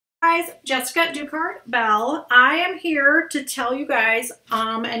guys, Jessica Ducard Bell. I am here to tell you guys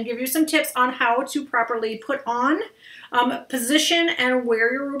and give you some tips on how to properly put on, position, and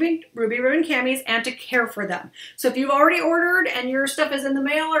wear your Ruby Ribbon Camis and to care for them. So if you've already ordered and your stuff is in the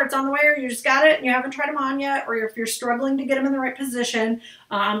mail or it's on the way or you just got it and you haven't tried them on yet, or if you're struggling to get them in the right position,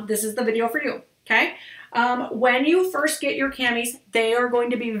 this is the video for you, okay? When you first get your camis, they are going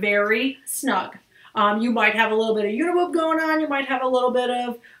to be very snug. You might have a little bit of uniboob going on. You might have a little bit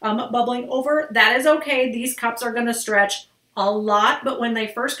of bubbling over. That is okay. These cups are going to stretch a lot, but when they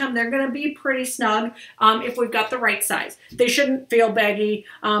first come, they're going to be pretty snug if we've got the right size. They shouldn't feel baggy,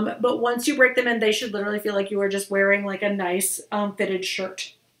 but once you break them in, they should literally feel like you are just wearing like a nice fitted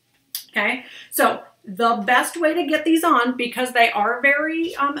shirt. Okay, so the best way to get these on, because they are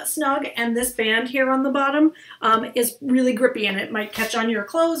very snug, and this band here on the bottom is really grippy and it might catch on your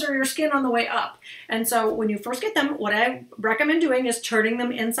clothes or your skin on the way up. And so when you first get them, what I recommend doing is turning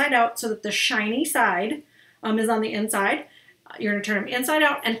them inside out so that the shiny side is on the inside. You're going to turn them inside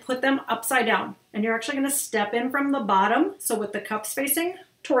out and put them upside down. And you're actually going to step in from the bottom. So with the cups facing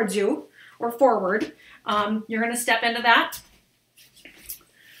towards you or forward, you're going to step into that.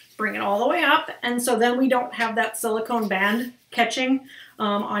 Bring it all the way up, and so then we don't have that silicone band catching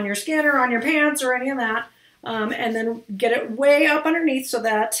on your skin or on your pants or any of that, and then get it way up underneath so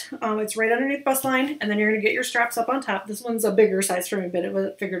that it's right underneath bust line, and then you're going to get your straps up on top. This one's a bigger size for me,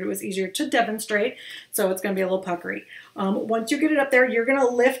 but figured it was easier to demonstrate, so it's going to be a little puckery. Once you get it up there, you're going to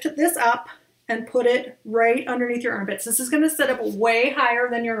lift this up and put it right underneath your armpits. This is going to sit up way higher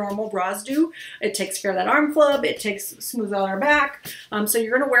than your normal bras do. It takes care of that arm flub. It smooths out our back. So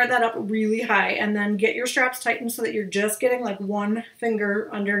you're going to wear that up really high and then get your straps tightened so that you're just getting like one finger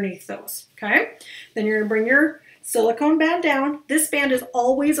underneath those. Okay. Then you're going to bring your silicone band down. This band is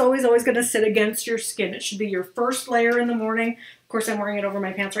always, always, always going to sit against your skin. It should be your first layer in the morning. Of course, I'm wearing it over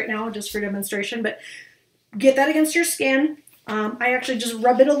my pants right now just for demonstration, but get that against your skin. I actually just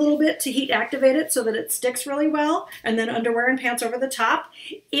rub it a little bit to heat activate it so that it sticks really well, and then underwear and pants over the top.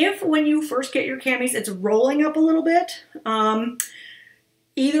 If when you first get your camis it's rolling up a little bit,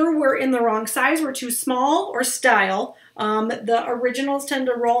 either we're in the wrong size, we're too small, or style. The originals tend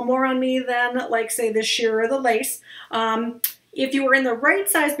to roll more on me than, like, say, the sheer or the lace. If you were in the right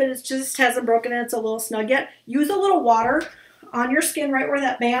size but it just hasn't broken and it's a little snug yet, use a little water on your skin right where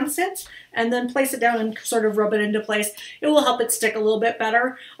that band sits, and then place it down and sort of rub it into place. It will help it stick a little bit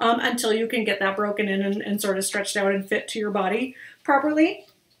better until you can get that broken in and sort of stretched out and fit to your body properly.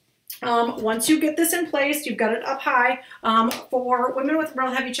 Once you get this in place, you've got it up high. For women with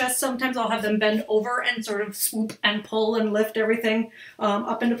real heavy chests, sometimes I'll have them bend over and sort of swoop and pull and lift everything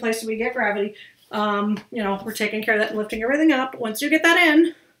up into place so we get gravity. You know, we're taking care of that and lifting everything up. Once you get that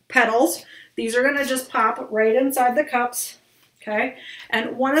in, petals, these are going to just pop right inside the cups. Okay,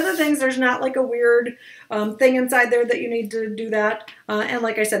 and one of the things, there's not like a weird thing inside there that you need to do that. And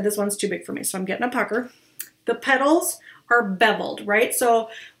like I said, this one's too big for me, so I'm getting a pucker. The petals are beveled, right? So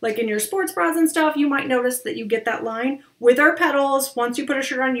like in your sports bras and stuff, you might notice that you get that line. With our petals, once you put a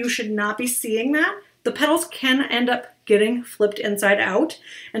shirt on, you should not be seeing that. The petals can end up getting flipped inside out.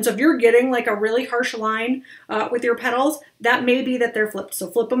 And so if you're getting like a really harsh line with your petals, that may be that they're flipped. So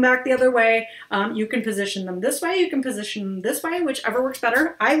flip them back the other way. You can position them this way. You can position them this way, whichever works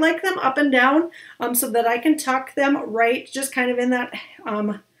better. I like them up and down so that I can tuck them right just kind of in that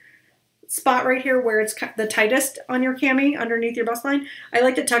spot right here where it's the tightest on your cami underneath your bust line. I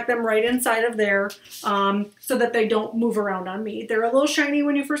like to tuck them right inside of there so that they don't move around on me. They're a little shiny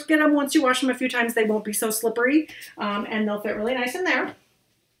when you first get them. Once you wash them a few times, they won't be so slippery and they'll fit really nice in there.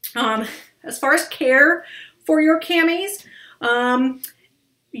 As far as care for your camis,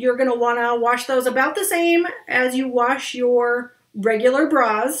 you're going to want to wash those about the same as you wash your regular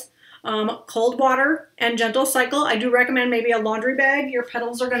bras. Cold water and gentle cycle. I do recommend maybe a laundry bag. Your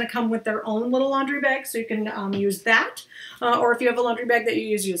petals are going to come with their own little laundry bag, so you can use that. Or if you have a laundry bag that you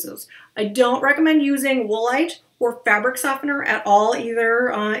use those. I don't recommend using Woolite or fabric softener at all, either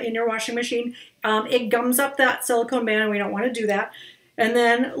in your washing machine. It gums up that silicone band, and we don't want to do that. And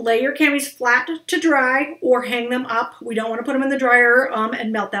then lay your camis flat to dry or hang them up. We don't want to put them in the dryer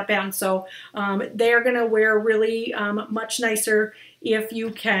and melt that band. So they are going to wear really much nicer if you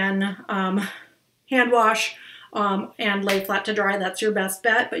can hand wash and lay flat to dry. That's your best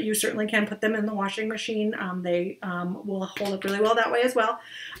bet, but you certainly can put them in the washing machine. They will hold up really well that way as well.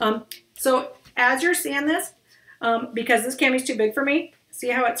 So as you're seeing this, because this cami is too big for me, See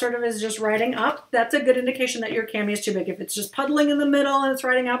how it sort of is just riding up? That's a good indication that your cami is too big. If it's just puddling in the middle and it's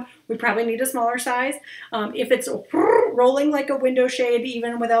riding up, we probably need a smaller size. If it's rolling like a window shade,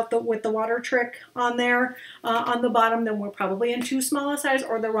 even with the water trick on there on the bottom, then we're probably in too small a size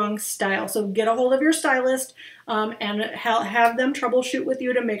or the wrong style. So get a hold of your stylist and have them troubleshoot with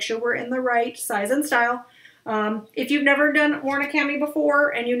you to make sure we're in the right size and style. If you've never worn a cami before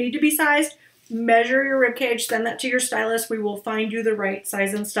and you need to be sized, measure your rib cage, send that to your stylist. We will find you the right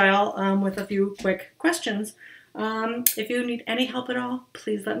size and style with a few quick questions. If you need any help at all,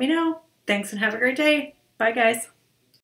 please let me know. Thanks and have a great day. Bye, guys.